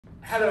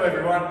Hello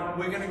everyone,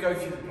 we're going to go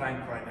through the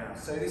plank right now.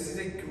 So this is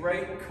a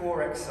great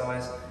core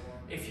exercise.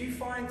 If you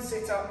find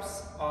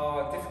sit-ups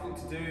are difficult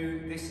to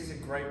do, this is a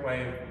great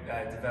way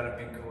of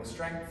developing core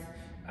strength.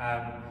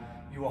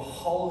 You are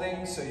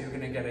holding, so you're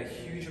going to get a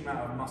huge amount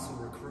of muscle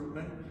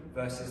recruitment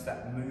versus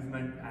that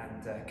movement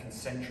and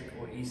concentric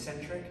or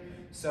eccentric.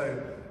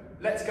 So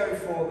let's go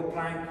for the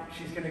plank.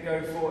 She's going to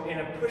go for in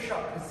a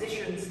push-up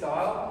position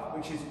style,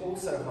 which is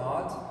also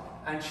hard.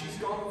 And she's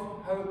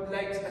gone, her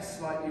legs are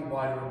slightly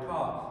wider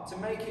apart. To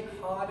make it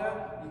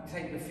harder, you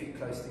take the feet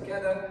close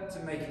together. To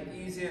make it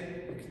easier,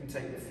 you can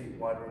take the feet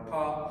wider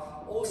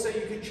apart. Also,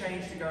 you can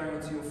change to going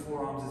onto your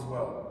forearms as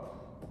well.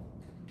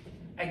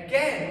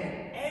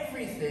 Again,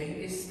 everything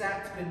is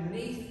stacked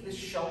beneath the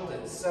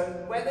shoulders. So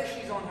whether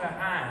she's on her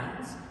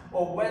hands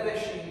or whether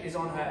she is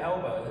on her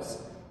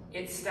elbows,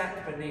 it's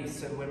stacked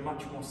beneath, so we're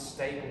much more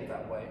stable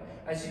that way.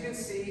 As you can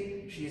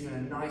see, she's in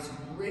a nice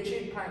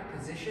rigid plank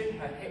position.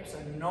 Her hips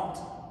are not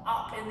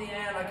up in the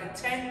air like a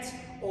tent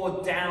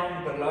or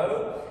down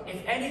below.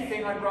 If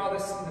anything, I'd rather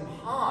see them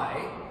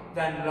high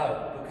than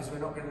low, because we're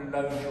not going to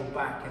load your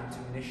back into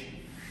an issue.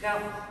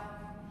 Now,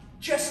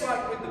 just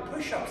like with the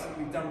push-ups that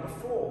we've done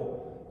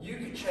before, you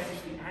can change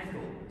the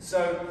angle.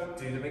 So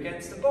do them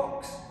against the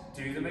box,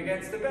 do them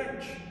against the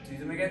bench, do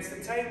them against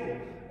the table,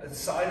 at the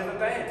side of a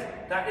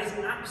bed. That is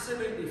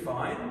absolutely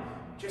fine.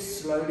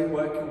 Just slowly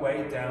work your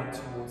way down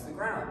towards the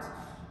ground.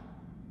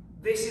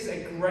 This is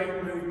a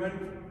great movement.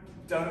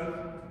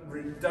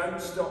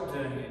 Don't stop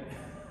doing it.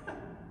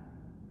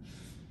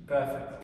 Perfect.